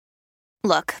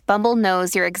Look, Bumble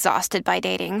knows you're exhausted by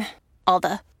dating. All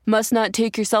the, must not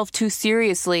take yourself too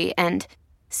seriously, and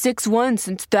 6'1"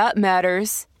 since that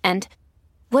matters. And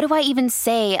what do I even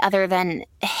say other than,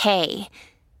 hey?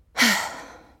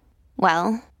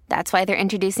 Well, that's why they're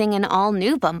introducing an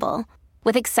all-new Bumble,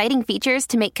 with exciting features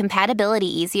to make compatibility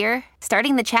easier,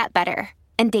 starting the chat better,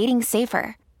 and dating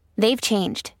safer. They've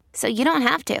changed, so you don't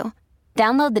have to.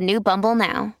 Download the new Bumble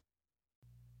now.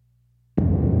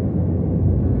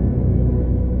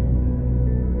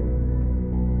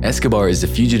 Escobar is a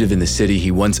fugitive in the city he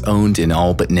once owned in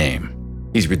all but name.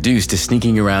 He's reduced to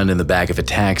sneaking around in the back of a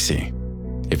taxi.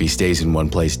 If he stays in one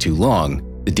place too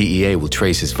long, the DEA will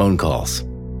trace his phone calls.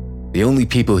 The only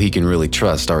people he can really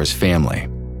trust are his family.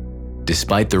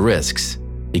 Despite the risks,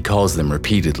 he calls them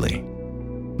repeatedly.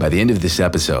 By the end of this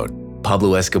episode,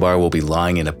 Pablo Escobar will be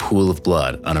lying in a pool of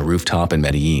blood on a rooftop in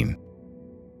Medellin.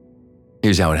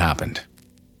 Here's how it happened.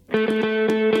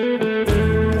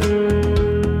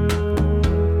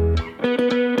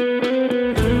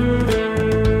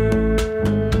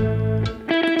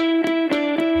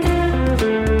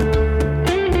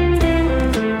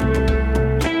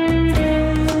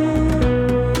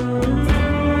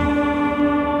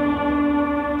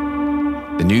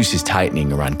 The noose is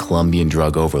tightening around Colombian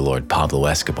drug overlord Pablo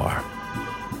Escobar.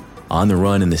 On the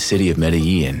run in the city of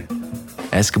Medellin,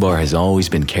 Escobar has always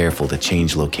been careful to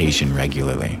change location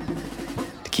regularly,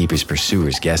 to keep his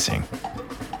pursuers guessing.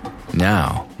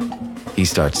 Now, he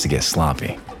starts to get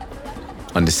sloppy.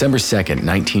 On December 2nd,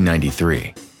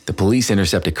 1993, the police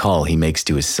intercept a call he makes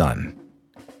to his son.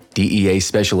 DEA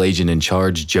Special Agent in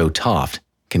Charge Joe Toft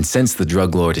can sense the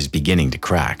drug lord is beginning to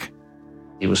crack.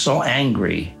 He was so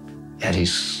angry at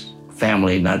his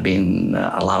family not being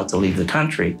allowed to leave the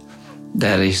country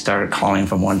that he started calling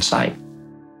from one site.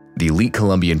 The elite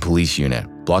Colombian police unit,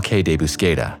 Bloque de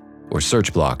Busqueda, or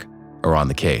Search Block, are on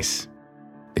the case.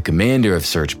 The commander of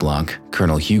Search Block,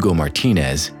 Colonel Hugo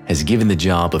Martinez, has given the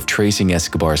job of tracing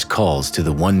Escobar's calls to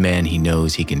the one man he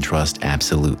knows he can trust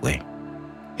absolutely,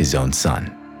 his own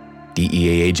son.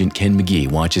 DEA agent Ken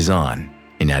McGee watches on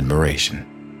in admiration.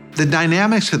 The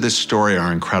dynamics of this story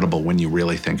are incredible when you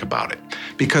really think about it,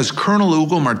 because Colonel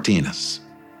Hugo Martinez,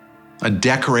 a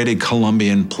decorated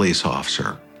Colombian police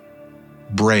officer,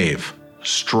 brave,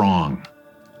 strong,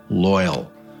 loyal,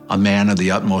 a man of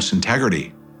the utmost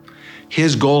integrity,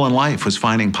 his goal in life was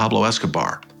finding Pablo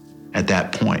Escobar at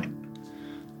that point.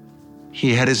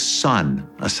 He had his son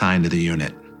assigned to the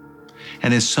unit,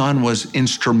 and his son was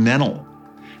instrumental.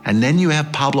 And then you have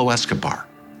Pablo Escobar,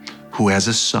 who has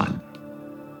a son,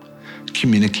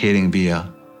 communicating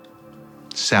via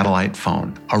satellite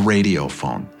phone, a radio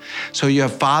phone. So you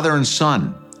have father and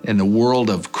son in the world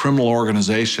of criminal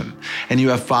organization, and you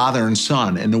have father and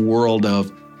son in the world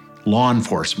of law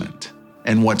enforcement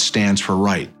and what stands for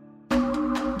right.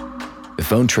 The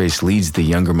phone trace leads the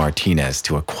younger Martinez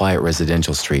to a quiet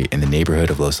residential street in the neighborhood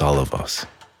of Los Olivos.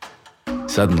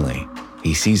 Suddenly,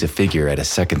 he sees a figure at a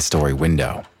second-story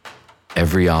window.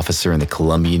 Every officer in the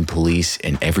Colombian police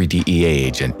and every DEA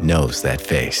agent knows that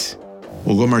face.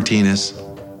 Hugo Martinez,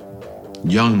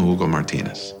 young Hugo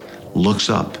Martinez, looks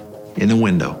up in the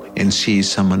window and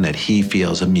sees someone that he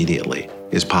feels immediately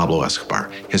is Pablo Escobar.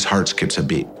 His heart skips a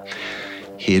beat.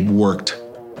 He had worked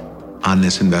on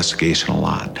this investigation a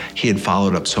lot. He had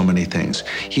followed up so many things.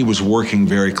 He was working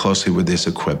very closely with this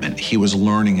equipment. He was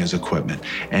learning his equipment.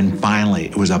 And finally,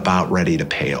 it was about ready to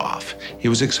pay off. He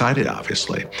was excited,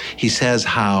 obviously. He says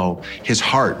how his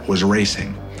heart was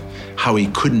racing, how he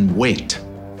couldn't wait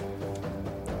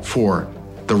for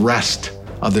the rest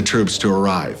of the troops to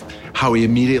arrive, how he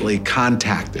immediately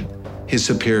contacted his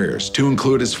superiors, to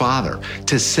include his father,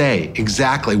 to say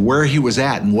exactly where he was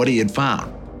at and what he had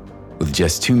found. With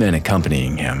just 2 men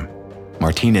accompanying him,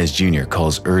 Martinez Jr.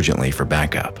 calls urgently for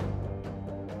backup.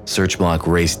 Search Block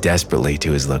race desperately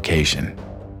to his location.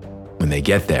 When they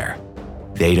get there,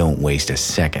 they don't waste a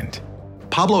second.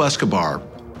 Pablo Escobar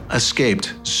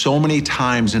escaped so many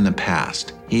times in the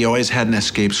past. He always had an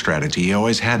escape strategy. He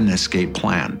always had an escape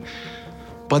plan.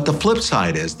 But the flip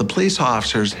side is the police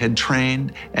officers had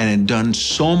trained and had done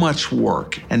so much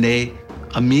work, and they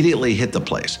immediately hit the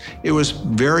place. It was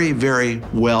very, very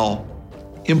well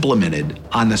implemented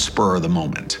on the spur of the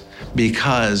moment,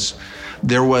 because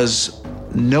there was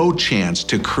no chance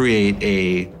to create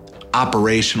a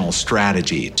operational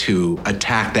strategy to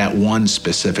attack that one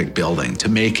specific building, to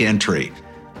make entry.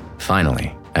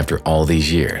 Finally, after all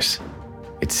these years,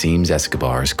 it seems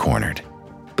Escobar is cornered.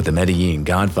 But the Medellin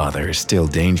Godfather is still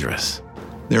dangerous.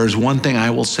 There is one thing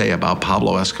I will say about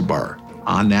Pablo Escobar.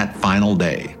 On that final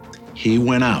day, he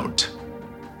went out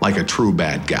like a true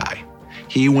bad guy.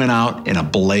 He went out in a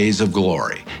blaze of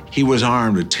glory. He was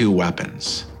armed with 2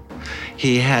 weapons.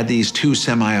 He had these 2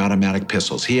 semi-automatic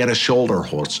pistols. He had a shoulder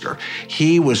holster.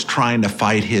 He was trying to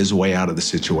fight his way out of the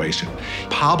situation.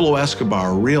 Pablo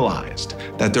Escobar realized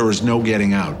that there was no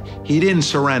getting out. He didn't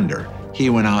surrender. He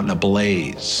went out in a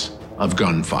blaze of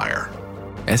gunfire.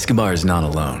 Escobar is not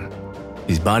alone.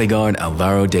 His bodyguard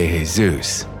Alvaro de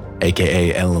Jesus,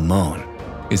 aka El Limon,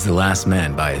 is the last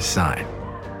man by his side.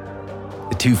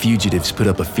 The 2 fugitives put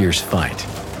up a fierce fight.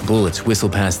 Bullets whistle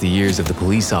past the ears of the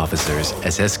police officers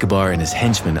as Escobar and his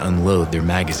henchmen unload their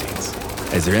magazines.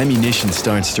 As their ammunition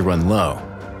starts to run low,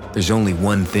 there's only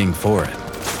one thing for it.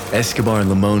 Escobar and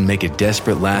Limon make a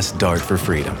desperate last dart for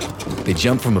freedom. They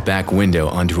jump from a back window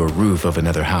onto a roof of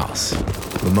another house.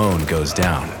 Limon goes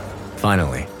down.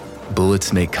 Finally,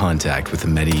 bullets make contact with the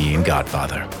Medellin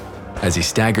godfather. As he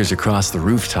staggers across the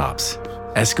rooftops,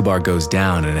 Escobar goes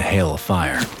down in a hail of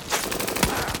fire.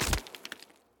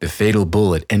 The fatal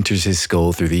bullet enters his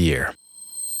skull through the ear.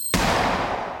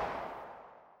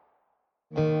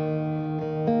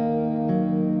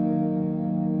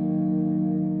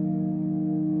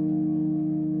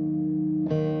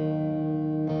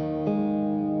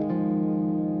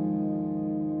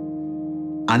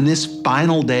 On this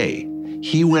final day,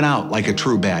 he went out like a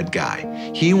true bad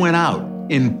guy. He went out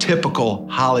in typical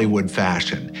Hollywood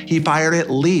fashion. He fired at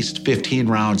least 15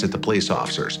 rounds at the police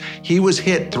officers. He was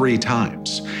hit 3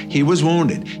 times. He was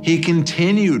wounded. He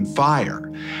continued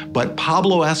fire. But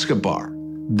Pablo Escobar,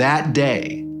 that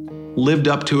day, lived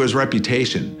up to his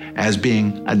reputation as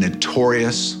being a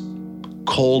notorious,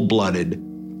 cold-blooded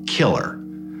killer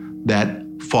that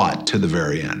fought to the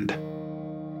very end.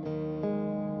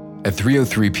 At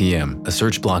 3:03 p.m., a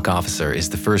search block officer is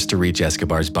the first to reach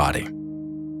Escobar's body.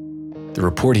 The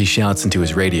report he shouts into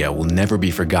his radio will never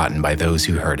be forgotten by those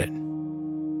who heard it.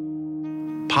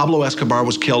 Pablo Escobar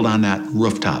was killed on that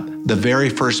rooftop. The very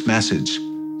first message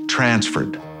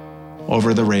transferred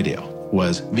over the radio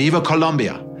was, "Viva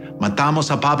Colombia!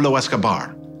 Matamos a Pablo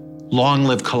Escobar! Long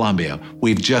live Colombia!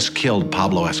 We've just killed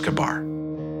Pablo Escobar."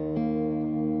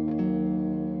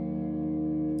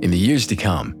 In the years to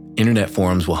come, internet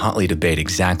forums will hotly debate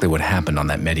exactly what happened on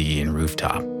that Medellin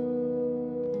rooftop.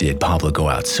 Did Pablo go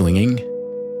out swinging?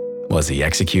 Was he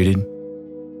executed?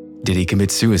 Did he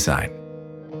commit suicide?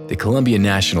 The Colombian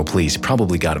National Police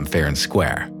probably got him fair and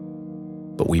square,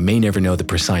 but we may never know the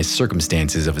precise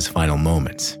circumstances of his final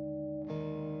moments.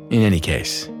 In any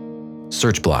case,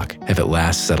 Search Block have at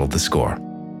last settled the score.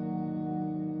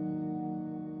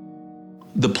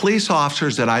 The police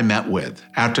officers that I met with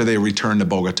after they returned to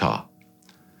Bogota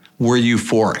were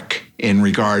euphoric in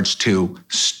regards to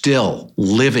still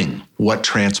living what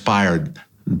transpired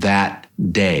that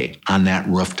day on that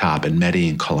rooftop in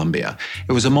Medellin, Colombia.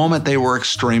 It was a moment they were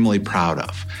extremely proud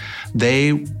of.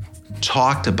 They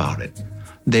talked about it.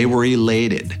 They were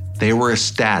elated. They were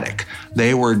ecstatic.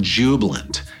 They were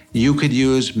jubilant. You could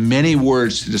use many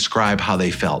words to describe how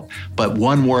they felt, but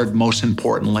one word most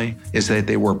importantly is that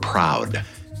they were proud.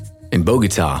 In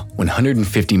Bogota,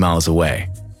 150 miles away,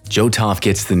 Joe Toff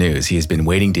gets the news he has been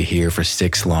waiting to hear for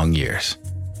 6 long years.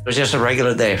 It was just a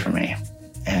regular day for me.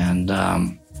 And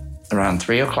around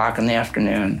 3 o'clock in the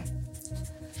afternoon,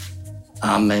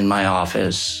 I'm in my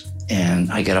office and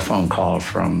I get a phone call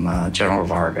from General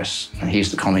Vargas. And he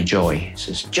used to call me Joey. He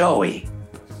says, "Joey,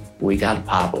 we got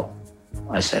Pablo."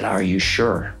 I said, "Are you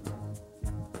sure?"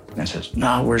 And he says,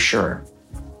 "No, we're sure."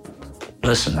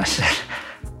 "Listen," I said,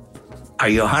 "are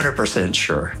you 100%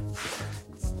 sure?"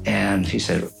 And he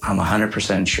said, "I'm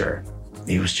 100% sure.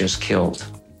 He was just killed."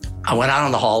 I went out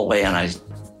in the hallway and as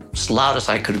loud as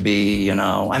I could be,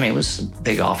 it was a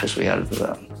big office. We had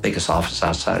the biggest office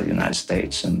outside of the United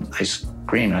States. And I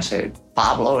screamed, I said,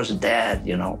 "Pablo is dead,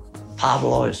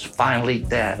 Pablo is finally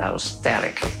dead." I was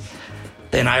ecstatic.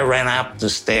 Then I ran up the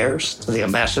stairs to the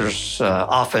ambassador's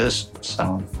office.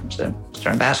 So I said, "Mr.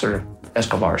 Ambassador,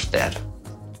 Escobar's dead."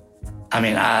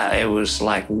 It was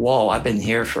like, whoa, I've been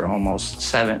here for almost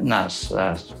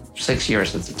 6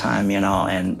 years at the time,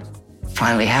 and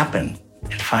finally happened.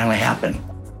 It finally happened.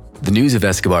 The news of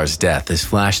Escobar's death is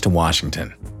flashed to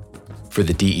Washington. For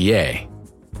the DEA,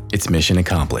 it's mission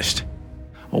accomplished.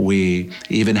 We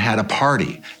even had a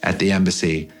party at the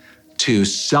embassy to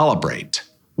celebrate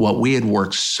what we had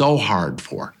worked so hard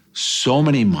for, so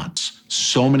many months,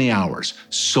 so many hours,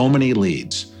 so many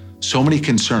leads, so many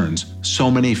concerns, so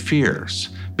many fears.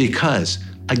 Because,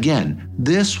 again,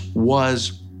 this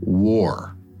was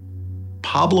war.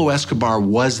 Pablo Escobar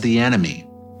was the enemy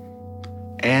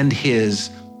and his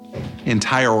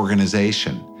entire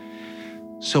organization.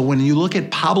 So when you look at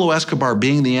Pablo Escobar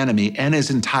being the enemy and his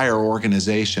entire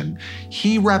organization,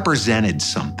 he represented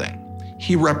something.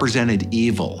 He represented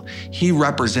evil. He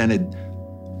represented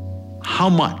how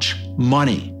much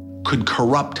money could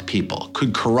corrupt people,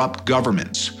 could corrupt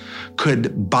governments,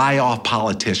 could buy off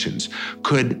politicians,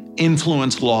 could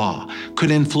influence law,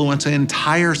 could influence an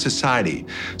entire society.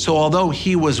 So although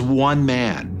he was one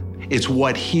man, it's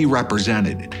what he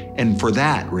represented. And for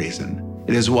that reason,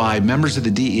 it is why members of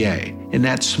the DEA in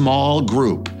that small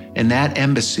group in that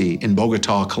embassy in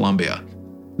Bogota, Colombia,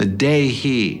 the day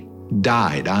he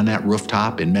died on that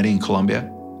rooftop in Medellin, Colombia,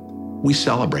 we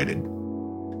celebrated.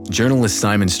 Journalist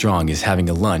Simon Strong is having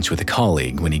a lunch with a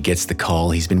colleague when he gets the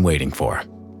call he's been waiting for.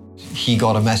 He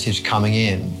got a message coming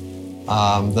in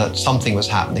that something was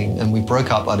happening, and we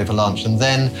broke up early for lunch and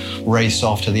then raced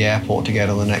off to the airport to get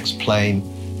on the next plane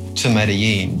to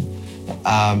Medellin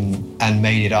and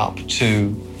made it up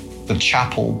to the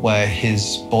chapel where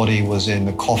his body was in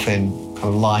a coffin, kind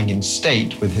of lying in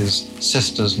state with his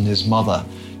sisters and his mother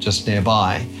just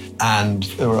nearby. And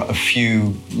there were a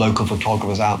few local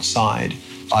photographers outside.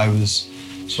 I was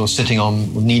sort of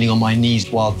kneeling on my knees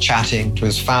while chatting to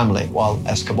his family while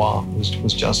Escobar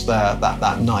was just there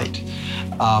that night.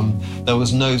 There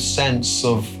was no sense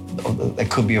of there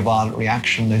could be a violent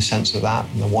reaction, no sense of that.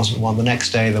 And there wasn't one. The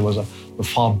next day, there was a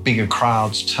far bigger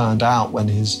crowds turned out when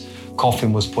his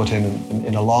coffin was put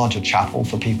in a larger chapel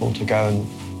for people to go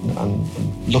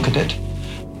and look at it.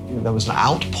 There was an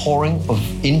outpouring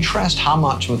of interest. How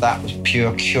much of that was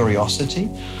pure curiosity?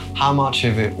 How much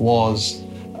of it was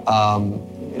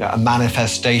a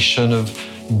manifestation of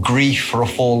grief for a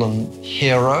fallen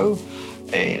hero?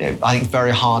 I think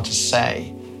very hard to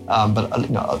say, but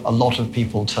a lot of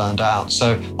people turned out.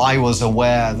 So I was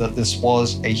aware that this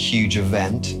was a huge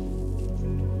event.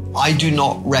 I do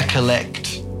not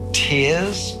recollect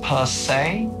tears per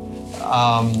se.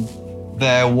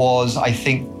 I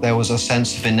think there was a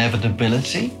sense of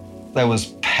inevitability. There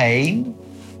was pain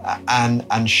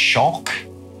and shock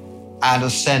and a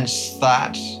sense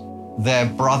that their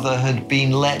brother had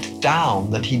been let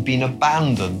down, that he'd been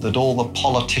abandoned, that all the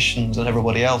politicians and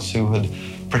everybody else who had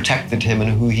protected him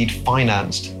and who he'd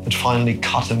financed had finally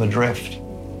cut him adrift.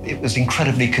 It was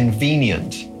incredibly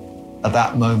convenient at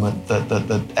that moment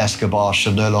that Escobar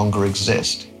should no longer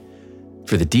exist.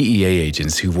 For the DEA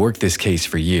agents who've worked this case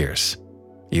for years,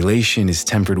 elation is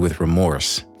tempered with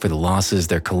remorse for the losses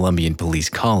their Colombian police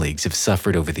colleagues have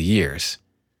suffered over the years,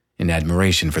 and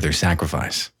admiration for their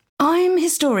sacrifice. I'm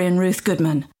historian Ruth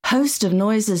Goodman, host of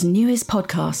Noise's newest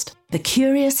podcast, The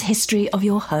Curious History of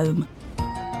Your Home.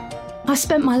 I've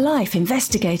spent my life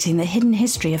investigating the hidden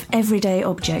history of everyday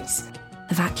objects.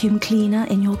 A vacuum cleaner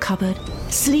in your cupboard,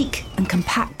 sleek and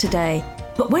compact today,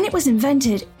 but when it was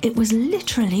invented, it was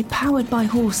literally powered by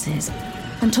horses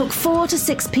and took 4 to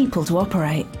 6 people to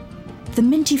operate. The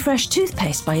minty fresh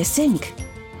toothpaste by your sink.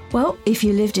 Well, if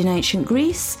you lived in ancient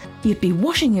Greece, you'd be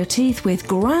washing your teeth with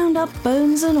ground up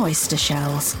bones and oyster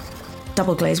shells.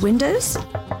 Double glazed windows?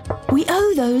 We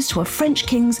owe those to a French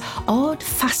king's odd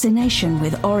fascination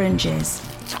with oranges.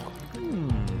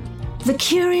 The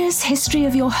Curious History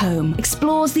of Your Home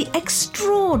explores the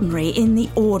extraordinary in the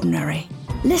ordinary.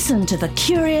 Listen to The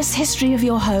Curious History of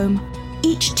Your Home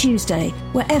each Tuesday,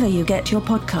 wherever you get your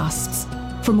podcasts.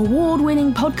 From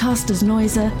award-winning podcasters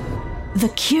Noiser, The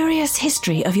Curious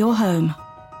History of Your Home.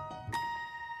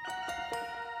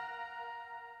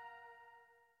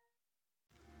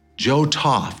 Joe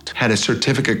Toft had a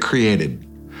certificate created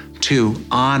to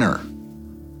honor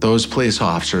those police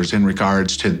officers in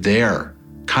regards to their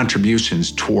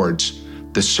contributions towards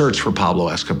the search for Pablo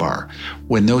Escobar.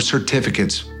 When those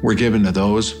certificates were given to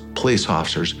those police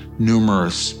officers,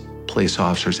 numerous police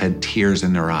officers had tears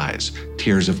in their eyes,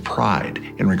 tears of pride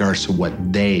in regards to what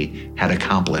they had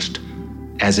accomplished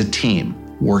as a team,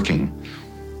 working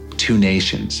 2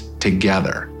 nations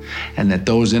together, and that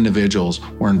those individuals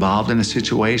were involved in a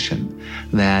situation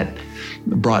that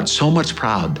brought so much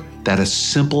pride that a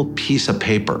simple piece of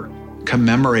paper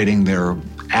commemorating their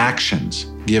actions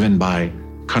given by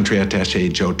country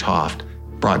attaché Joe Toft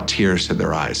brought tears to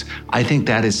their eyes. I think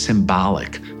that is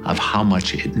symbolic of how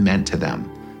much it meant to them,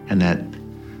 and that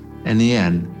in the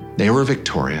end, they were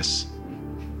victorious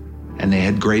and they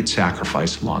had great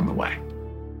sacrifice along the way.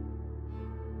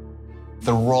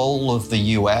 The role of the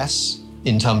US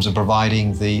in terms of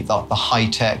providing the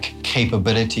high-tech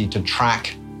capability to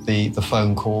track the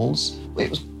phone calls, it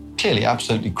was clearly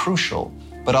absolutely crucial,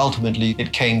 but ultimately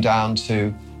it came down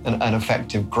to an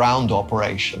effective ground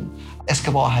operation.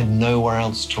 Escobar had nowhere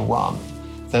else to run.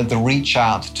 The reach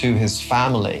out to his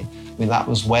family, that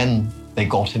was when they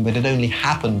got him, but it only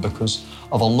happened because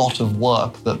of a lot of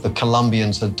work that the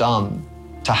Colombians had done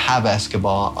to have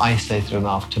Escobar isolated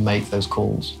enough to make those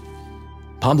calls.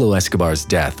 Pablo Escobar's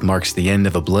death marks the end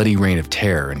of a bloody reign of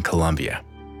terror in Colombia.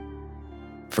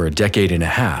 For a decade and a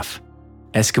half,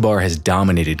 Escobar has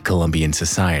dominated Colombian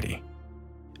society,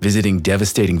 visiting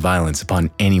devastating violence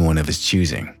upon anyone of his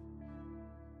choosing.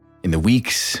 In the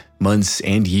weeks, months,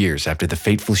 and years after the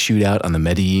fateful shootout on the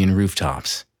Medellin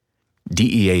rooftops,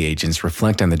 DEA agents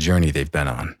reflect on the journey they've been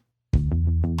on.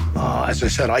 As I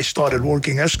said, I started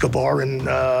working Escobar in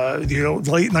the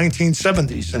late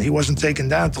 1970s, and he wasn't taken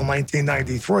down until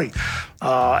 1993.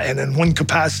 And in one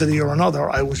capacity or another,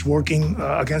 I was working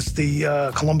against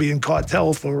the Colombian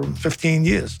cartel for 15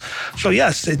 years. So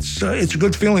yes, it's a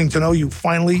good feeling to know you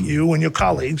and your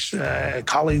colleagues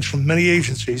from many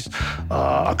agencies,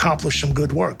 accomplished some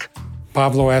good work.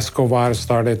 Pablo Escobar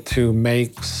started to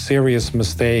make serious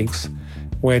mistakes,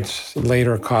 which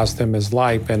later cost him his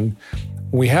life. And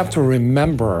we have to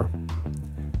remember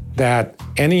that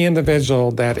any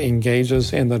individual that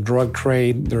engages in the drug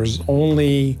trade, there's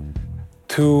only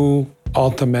two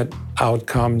ultimate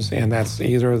outcomes, and that's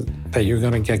either that you're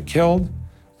going to get killed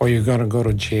or you're going to go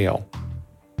to jail.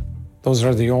 Those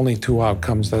are the only two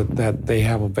outcomes that they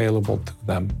have available to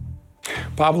them.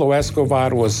 Pablo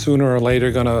Escobar was sooner or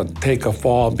later going to take a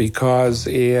fall, because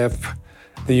if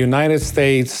the United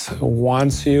States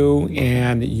wants you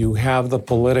and you have the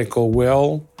political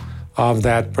will of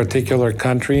that particular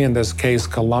country, in this case,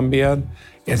 Colombia,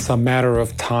 it's a matter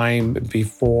of time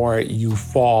before you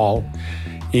fall,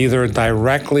 either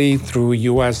directly through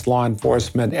U.S. law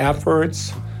enforcement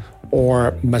efforts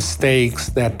or mistakes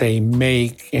that they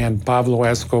make, and Pablo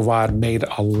Escobar made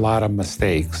a lot of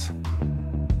mistakes.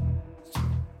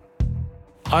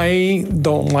 I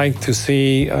don't like to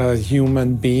see a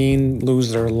human being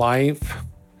lose their life,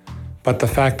 but the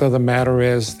fact of the matter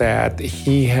is that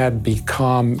he had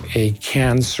become a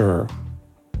cancer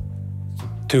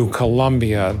to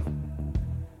Colombia,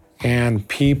 and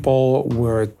people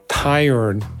were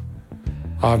tired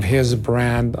of his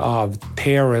brand of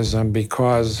terrorism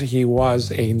because he was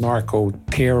a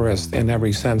narco-terrorist in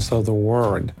every sense of the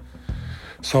word.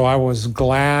 So I was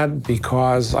glad,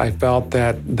 because I felt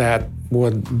that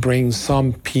would bring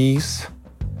some peace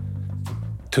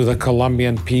to the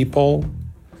Colombian people,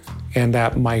 and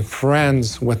that my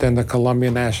friends within the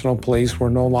Colombian National Police were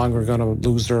no longer going to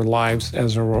lose their lives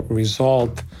as a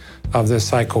result of this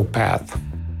psychopath.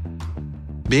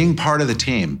 Being part of the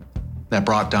team that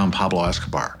brought down Pablo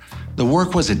Escobar, the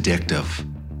work was addictive.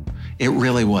 It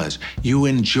really was. You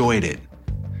enjoyed it.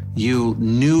 You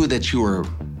knew that you were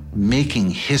making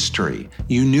history.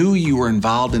 You knew you were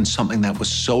involved in something that was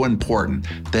so important.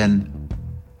 Then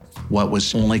what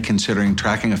was only considering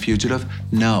tracking a fugitive?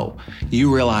 No,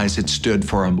 you realized it stood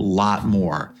for a lot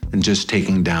more than just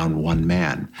taking down one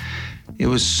man. It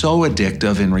was so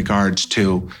addictive in regards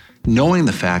to knowing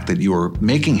the fact that you were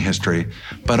making history,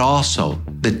 but also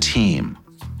the team,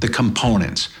 the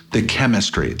components, the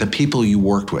chemistry, the people you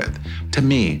worked with. To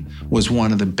me, was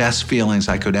one of the best feelings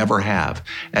I could ever have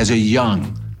as a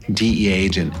young DEA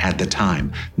agent at the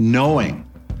time, knowing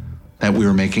that we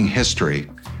were making history,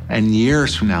 and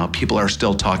years from now, people are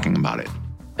still talking about it.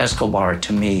 Escobar,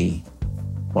 to me,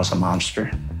 was a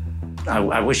monster.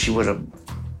 I wish he would have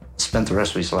spent the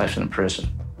rest of his life in prison.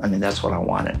 I mean, that's what I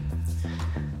wanted.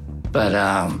 But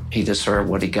he deserved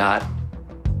what he got.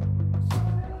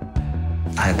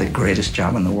 I had the greatest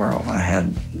job in the world.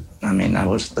 I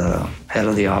was the head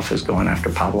of the office going after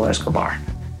Pablo Escobar.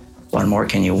 What more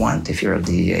can you want if you're a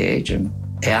DEA agent?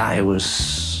 Yeah, it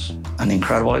was an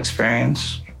incredible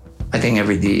experience. I think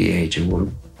every DEA agent would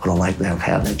have liked to have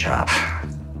had that job.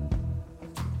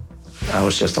 I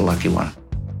was just a lucky one.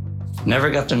 Never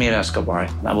got to meet Escobar.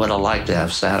 I would have liked to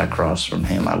have sat across from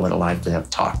him. I would have liked to have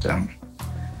talked to him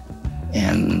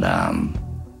and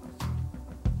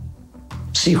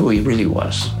see who he really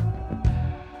was.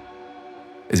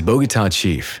 As Bogota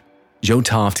chief, Joe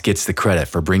Toft gets the credit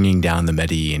for bringing down the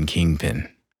Medellin kingpin.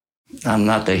 I'm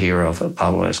not the hero of the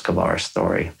Pablo Escobar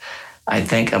story. I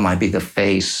think I might be the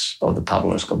face of the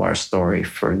Pablo Escobar story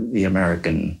for the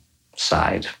American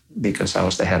side, because I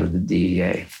was the head of the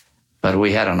DEA. But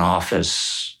we had an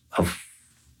office of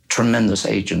tremendous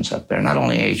agents up there, not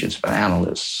only agents, but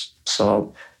analysts.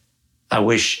 So I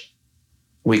wish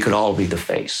we could all be the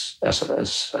face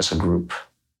as a group.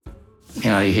 You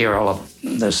know, you hear all of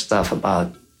this stuff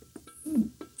about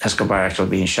Escobar actually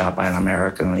being shot by an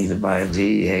American, either by a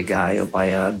DEA guy or by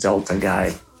a Delta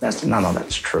guy. None of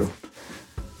that's true.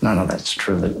 None of that's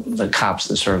true. The cops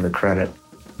deserve the credit.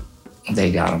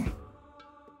 They got him.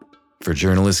 For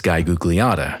journalist Guy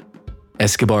Gugliotta,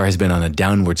 Escobar has been on a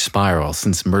downward spiral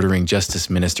since murdering Justice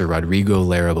Minister Rodrigo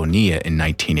Lara Bonilla in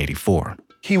 1984.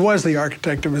 He was the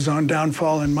architect of his own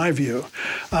downfall, in my view.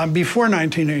 Before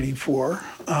 1984,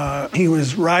 he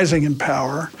was rising in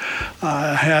power,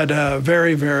 had a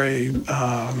very, very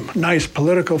nice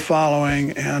political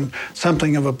following and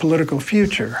something of a political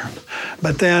future.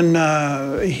 But then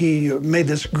he made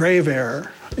this grave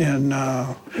error in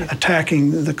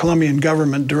attacking the Colombian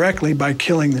government directly by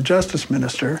killing the justice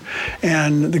minister,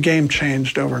 and the game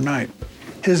changed overnight.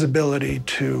 His ability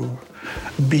to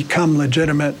become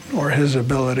legitimate, or his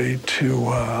ability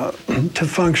to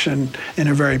function in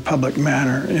a very public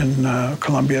manner in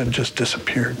Colombia just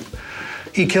disappeared.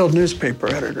 He killed newspaper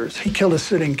editors. He killed a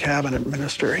sitting cabinet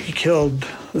minister. He killed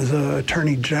the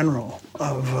attorney general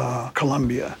of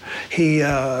Colombia. He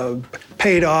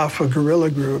paid off a guerrilla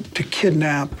group to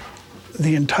kidnap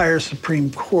the entire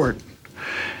Supreme Court,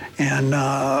 and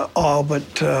all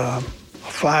but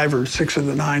 5 or 6 of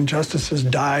the 9 justices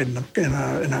died in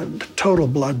a total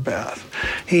bloodbath.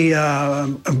 He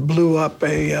blew up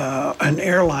an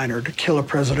airliner to kill a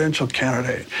presidential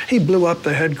candidate. He blew up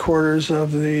the headquarters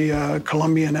of the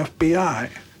Colombian FBI.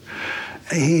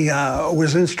 He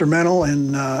was instrumental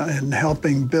in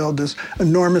helping build this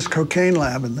enormous cocaine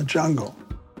lab in the jungle.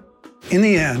 In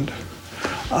the end,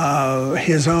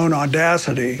 his own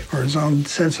audacity, or his own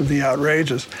sense of the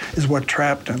outrageous, is what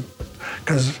trapped him,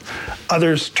 because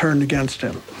others turned against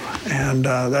him, and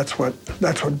that's what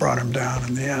brought him down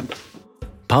in the end.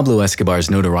 Pablo Escobar's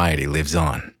notoriety lives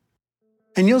on.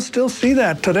 And you'll still see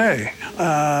that today.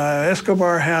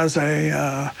 Escobar has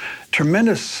a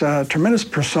tremendous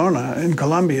persona in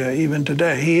Colombia even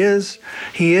today. He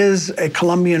is a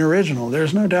Colombian original.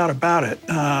 There's no doubt about it.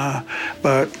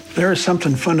 But there is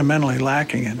something fundamentally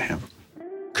lacking in him.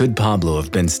 Could Pablo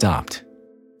have been stopped?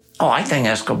 Oh, I think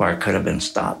Escobar could have been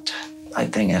stopped.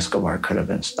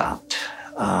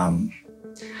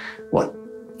 What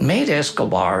made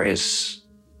Escobar is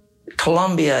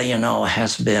Colombia,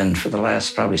 has been, for the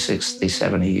last probably 60,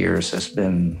 70 years, has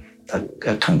been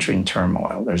a country in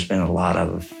turmoil. There's been a lot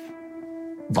of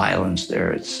violence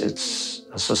there. It's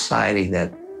a society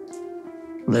that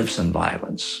lives in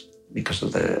violence because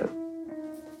of the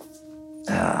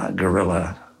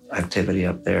guerrilla activity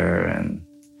up there.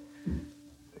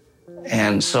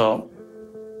 And so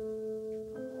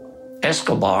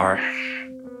Escobar,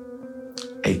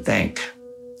 I think,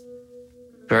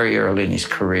 very early in his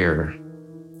career,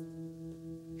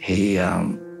 he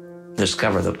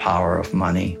discovered the power of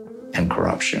money and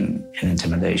corruption and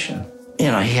intimidation. He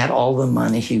had all the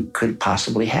money he could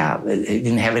possibly have. It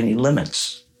didn't have any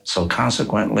limits. So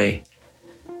consequently,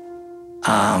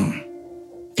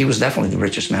 he was definitely the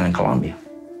richest man in Colombia.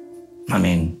 I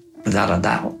mean, without a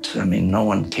doubt. I mean, no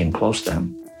one came close to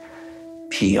him.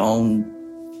 He owned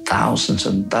thousands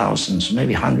and thousands,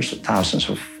 maybe hundreds of thousands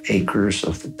of acres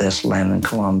of the best land in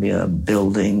Colombia,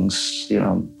 buildings,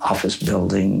 office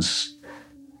buildings.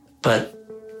 But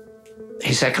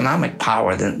his economic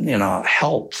power then,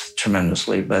 helped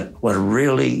tremendously. But what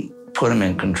really put him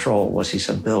in control was his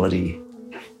ability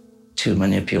to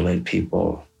manipulate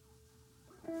people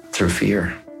through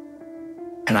fear.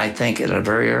 And I think at a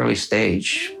very early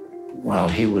stage, while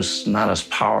he was not as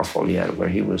powerful yet, where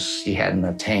he hadn't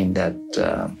attained that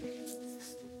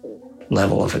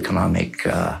level of economic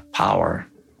power,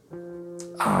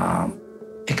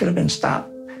 it could have been stopped,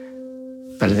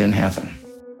 but it didn't happen.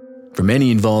 For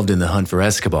many involved in the hunt for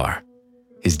Escobar,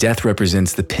 his death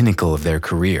represents the pinnacle of their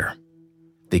career.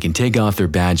 They can take off their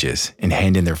badges and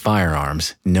hand in their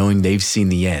firearms, knowing they've seen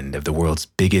the end of the world's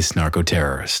biggest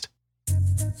narco-terrorist.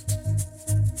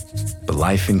 But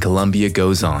life in Colombia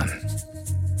goes on,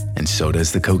 and so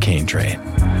does the cocaine trade.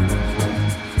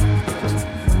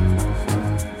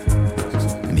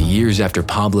 In the years after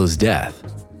Pablo's death,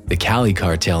 the Cali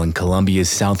cartel in Colombia's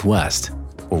southwest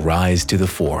will rise to the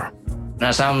fore.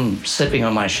 As I'm sipping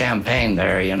on my champagne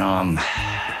there,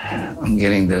 I'm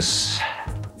getting this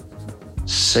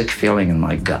sick feeling in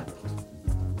my gut.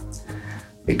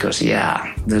 Because,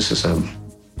 this is a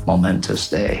momentous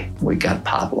day. We got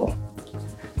Pablo.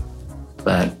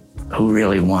 But who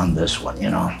really won this one,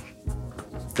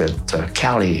 That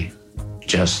Cali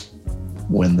just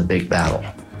win the big battle.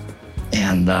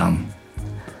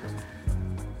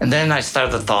 And then I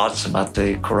started the thoughts about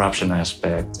the corruption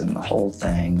aspect and the whole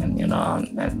thing,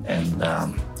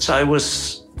 so it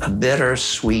was a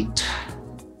bittersweet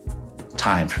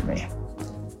time for me.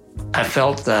 I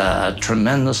felt a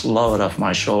tremendous load off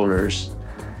my shoulders,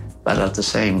 but at the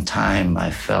same time,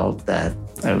 I felt that,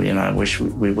 I wish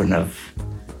we wouldn't have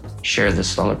shared this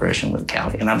celebration with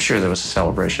Cali. And I'm sure there was a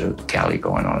celebration of Cali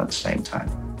going on at the same time.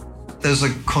 There's a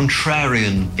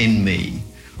contrarian in me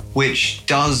which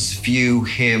does view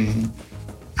him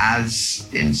as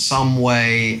in some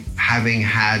way having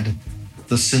had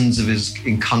the sins of his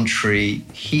country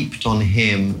heaped on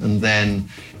him, and then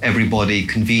everybody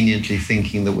conveniently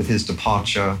thinking that with his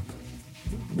departure,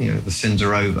 the sins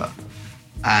are over.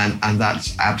 And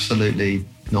that's absolutely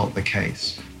not the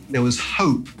case. There was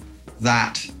hope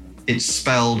that it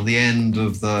spelled the end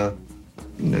of the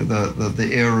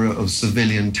era of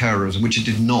civilian terrorism, which it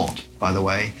did not, by the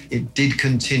way. It did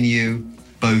continue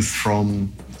both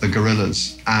from the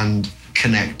guerrillas and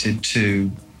connected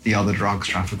to the other drugs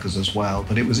traffickers as well.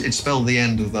 But it spelled the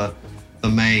end of the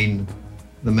main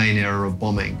era of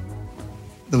bombing.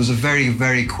 There was a very,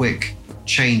 very quick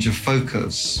change of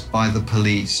focus by the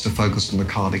police to focus on the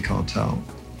Cali cartel.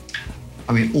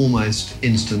 I mean, almost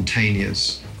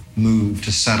instantaneous move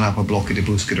to set up a bloque de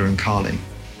búsqueda in Cali.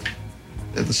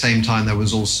 At the same time, there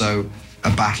was also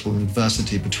a battle and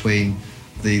adversity between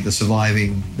the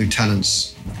surviving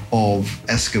lieutenants of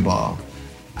Escobar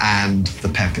and the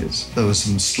Pepes. There was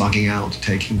some slugging out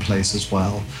taking place as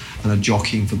well, and a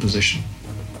jockeying for position.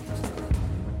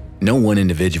 No one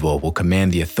individual will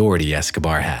command the authority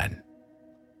Escobar had,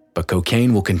 but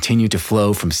cocaine will continue to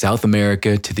flow from South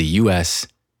America to the US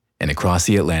and across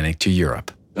the Atlantic to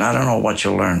Europe. I don't know what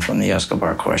you'll learn from the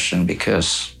Escobar question,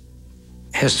 because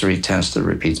history tends to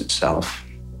repeat itself.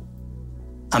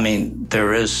 I mean,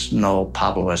 there is no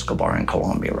Pablo Escobar in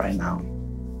Colombia right now.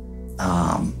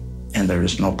 And there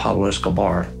is no Pablo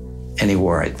Escobar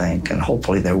anywhere, I think, and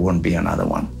hopefully there wouldn't be another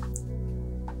one.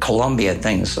 Colombia,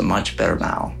 things are much better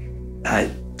now.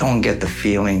 I don't get the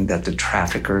feeling that the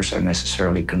traffickers are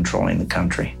necessarily controlling the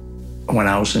country. When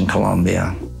I was in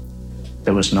Colombia,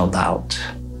 there was no doubt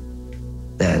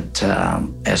that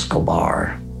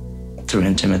Escobar, through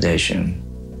intimidation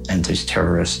and his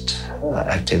terrorist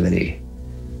activity,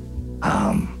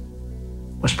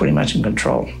 was pretty much in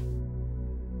control.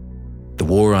 The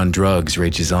war on drugs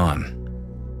rages on.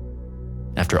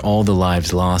 After all the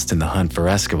lives lost in the hunt for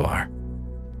Escobar,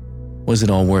 was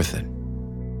it all worth it?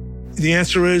 The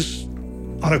answer is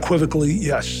unequivocally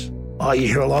yes. You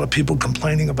hear a lot of people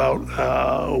complaining about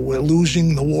we're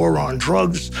losing the war on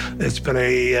drugs. It's been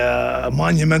a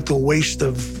monumental waste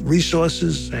of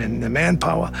resources and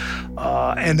manpower.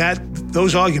 And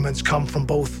those arguments come from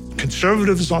both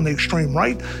conservatives on the extreme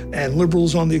right and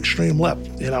liberals on the extreme left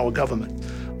in our government.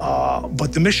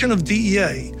 But the mission of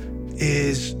DEA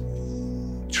is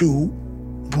to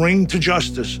bring to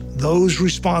justice those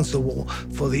responsible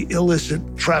for the illicit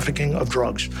trafficking of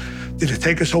drugs. Did it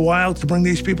take us a while to bring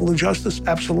these people to justice?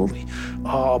 Absolutely.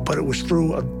 But it was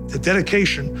through the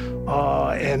dedication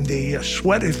and the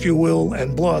sweat, if you will,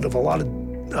 and blood of a lot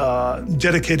of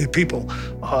dedicated people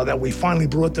that we finally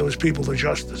brought those people to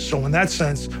justice. So in that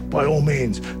sense, by all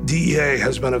means, DEA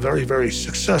has been a very, very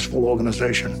successful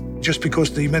organization. Just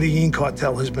because the Medellin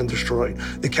cartel has been destroyed,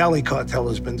 the Cali cartel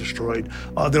has been destroyed,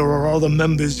 there are other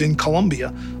members in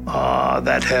Colombia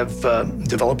that have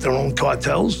developed their own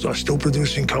cartels, are still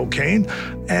producing cocaine.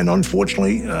 And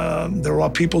unfortunately, there are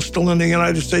people still in the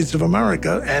United States of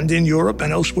America and in Europe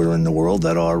and elsewhere in the world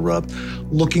that are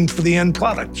looking for the end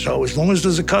product. So as long as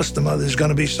there's a customer, there's going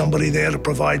to be somebody there to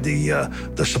provide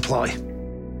the supply.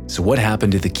 So what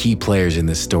happened to the key players in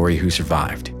this story who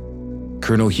survived?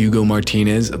 Colonel Hugo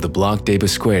Martinez of the Bloque de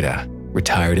Búsqueda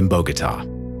retired in Bogota.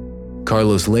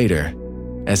 Carlos Later,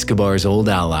 Escobar's old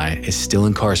ally, is still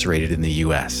incarcerated in the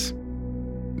US.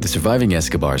 The surviving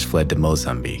Escobars fled to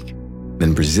Mozambique,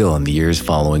 then Brazil in the years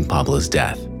following Pablo's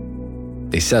death.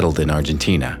 They settled in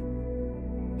Argentina.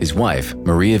 His wife,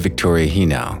 Maria Victoria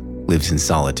Hinao, lives in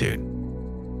solitude.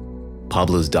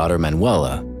 Pablo's daughter,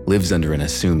 Manuela, lives under an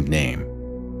assumed name.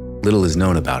 Little is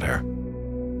known about her.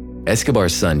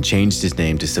 Escobar's son changed his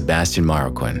name to Sebastian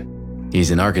Marroquin.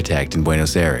 He's an architect in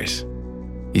Buenos Aires.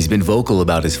 He's been vocal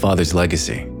about his father's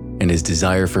legacy and his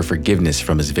desire for forgiveness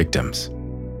from his victims.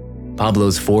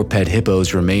 Pablo's 4 pet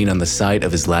hippos remain on the site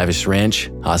of his lavish ranch,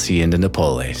 Hacienda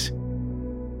Napoles.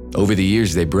 Over the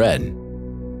years, they bred.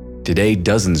 Today,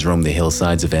 dozens roam the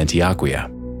hillsides of Antioquia.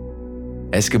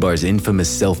 Escobar's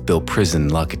infamous self-built prison,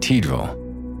 La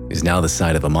Catedral, is now the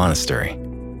site of a monastery.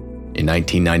 In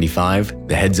 1995,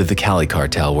 the heads of the Cali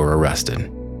cartel were arrested,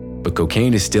 but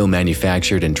cocaine is still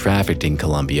manufactured and trafficked in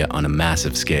Colombia on a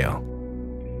massive scale.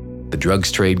 The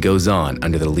drugs trade goes on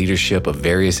under the leadership of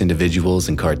various individuals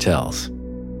and cartels.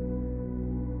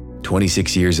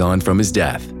 26 years on from his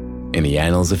death, in the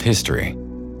annals of history,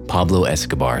 Pablo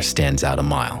Escobar stands out a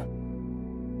mile.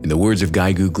 In the words of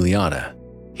Guy Gugliotta,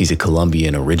 he's a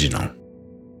Colombian original.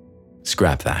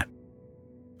 Scrap that.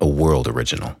 A world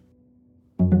original.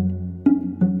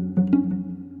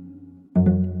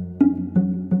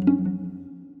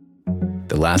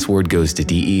 The last word goes to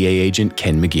DEA agent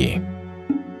Ken McGee.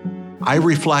 I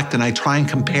reflect and I try and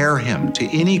compare him to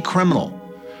any criminal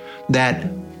that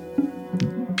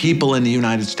people in the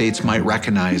United States might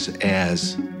recognize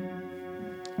as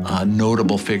a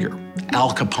notable figure.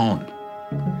 Al Capone.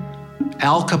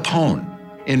 Al Capone,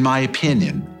 in my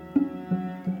opinion,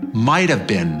 might have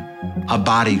been a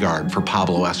bodyguard for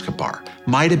Pablo Escobar,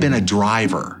 might have been a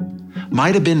driver,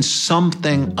 might have been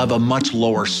something of a much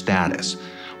lower status,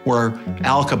 where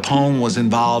Al Capone was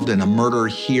involved in a murder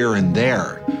here and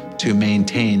there to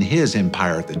maintain his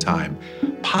empire at the time.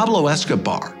 Pablo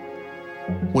Escobar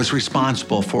was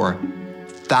responsible for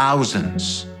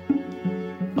thousands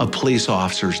of police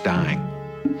officers dying,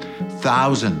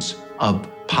 thousands of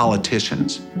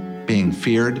politicians being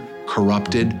feared,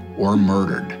 corrupted, or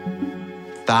murdered,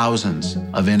 thousands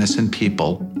of innocent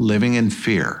people living in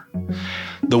fear.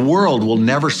 The world will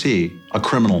never see a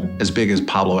criminal as big as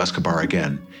Pablo Escobar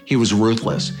again. He was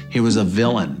ruthless. He was a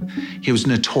villain. He was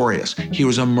notorious. He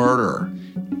was a murderer.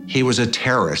 He was a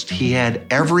terrorist. He had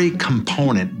every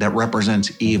component that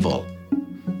represents evil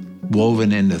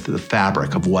woven into the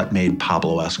fabric of what made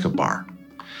Pablo Escobar.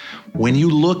 When you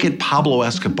look at Pablo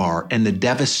Escobar and the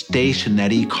devastation that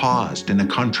he caused in the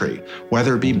country,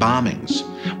 whether it be bombings,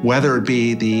 whether it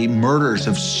be the murders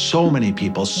of so many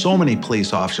people, so many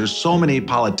police officers, so many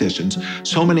politicians,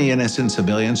 so many innocent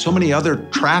civilians, so many other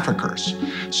traffickers,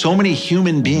 so many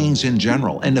human beings in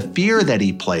general, and the fear that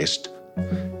he placed,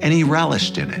 and he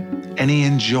relished in it, and he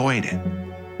enjoyed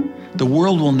it. The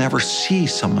world will never see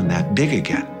someone that big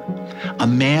again. A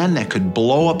man that could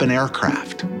blow up an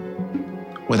aircraft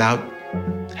without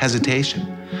hesitation.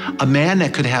 A man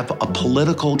that could have a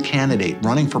political candidate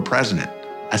running for president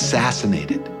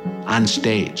assassinated on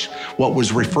stage, what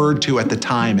was referred to at the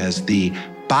time as the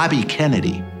Bobby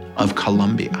Kennedy of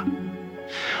Colombia.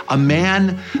 A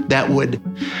man that would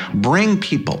bring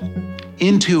people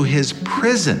into his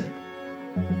prison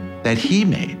that he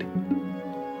made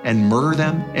and murder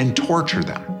them and torture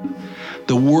them.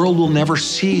 The world will never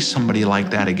see somebody like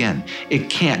that again. It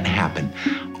can't happen.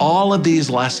 All of these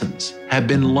lessons have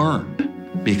been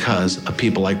learned because of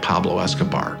people like Pablo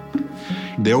Escobar.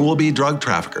 There will be drug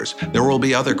traffickers, there will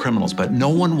be other criminals, but no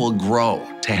one will grow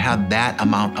to have that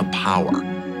amount of power.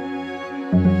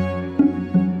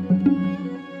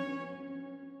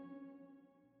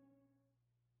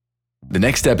 The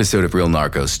next episode of Real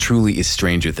Narcos truly is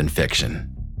stranger than fiction.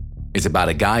 It's about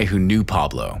a guy who knew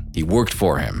Pablo. He worked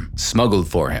for him, smuggled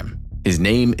for him. His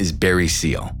name is Barry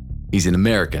Seal. He's an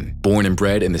American, born and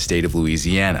bred in the state of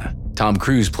Louisiana. Tom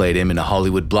Cruise played him in a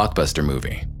Hollywood blockbuster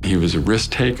movie. He was a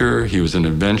risk taker, he was an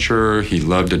adventurer, he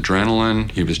loved adrenaline,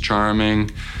 he was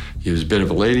charming, he was a bit of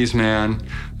a ladies' man,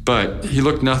 but he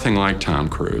looked nothing like Tom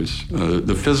Cruise.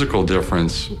 The physical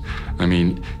difference,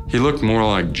 he looked more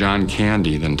like John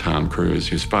Candy than Tom Cruise.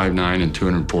 He was 5'9" and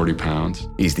 240 pounds.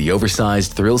 He's the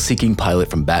oversized, thrill-seeking pilot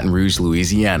from Baton Rouge,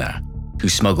 Louisiana, who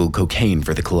smuggled cocaine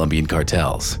for the Colombian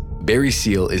cartels. Barry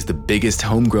Seal is the biggest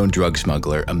homegrown drug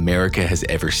smuggler America has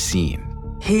ever seen.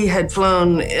 He had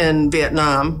flown in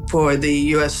Vietnam for the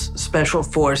U.S. Special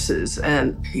Forces,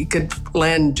 and he could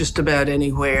land just about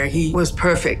anywhere. He was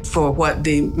perfect for what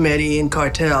the Medellin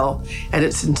cartel at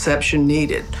its inception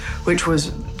needed, which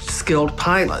was skilled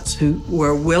pilots who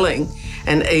were willing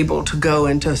and able to go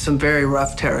into some very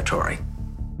rough territory.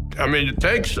 It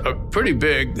takes a pretty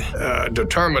big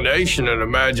determination and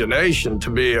imagination to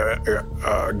be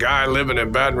a guy living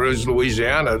in Baton Rouge,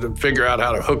 Louisiana, to figure out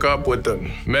how to hook up with the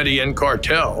Medellin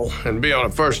cartel and be on a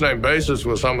first-name basis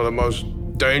with some of the most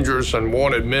dangerous and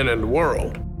wanted men in the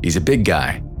world. He's a big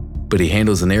guy, but he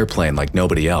handles an airplane like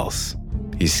nobody else.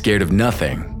 He's scared of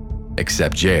nothing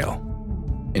except jail.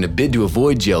 In a bid to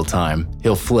avoid jail time,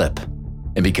 he'll flip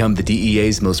and become the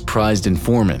DEA's most prized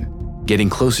informant,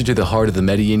 getting closer to the heart of the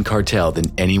Medellin cartel than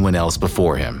anyone else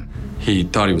before him. He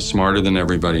thought he was smarter than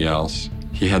everybody else.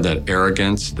 He had that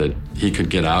arrogance that he could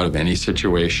get out of any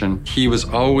situation. He was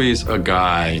always a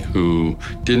guy who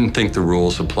didn't think the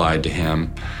rules applied to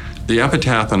him. The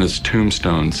epitaph on his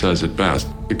tombstone says it best.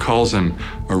 It calls him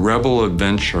a rebel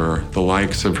adventurer, the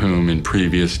likes of whom in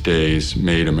previous days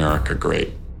made America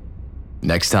great.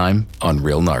 Next time on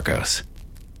Real Narcos.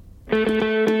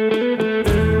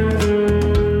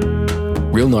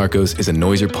 Real Narcos is a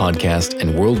Noiser podcast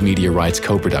and World Media Rights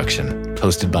co-production,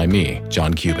 hosted by me,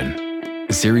 John Cuban.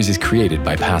 The series is created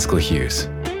by Pascal Hughes,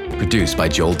 produced by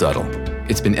Joel Duddle.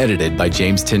 It's been edited by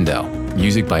James Tyndall,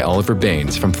 music by Oliver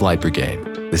Baines from Flight Brigade.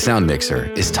 The sound mixer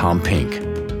is Tom Pink.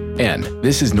 And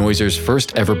this is Noiser's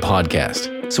first ever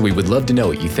podcast, so we would love to know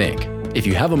what you think. If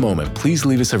you have a moment, please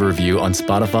leave us a review on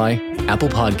Spotify, Apple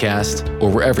Podcasts, or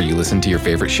wherever you listen to your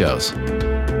favorite shows.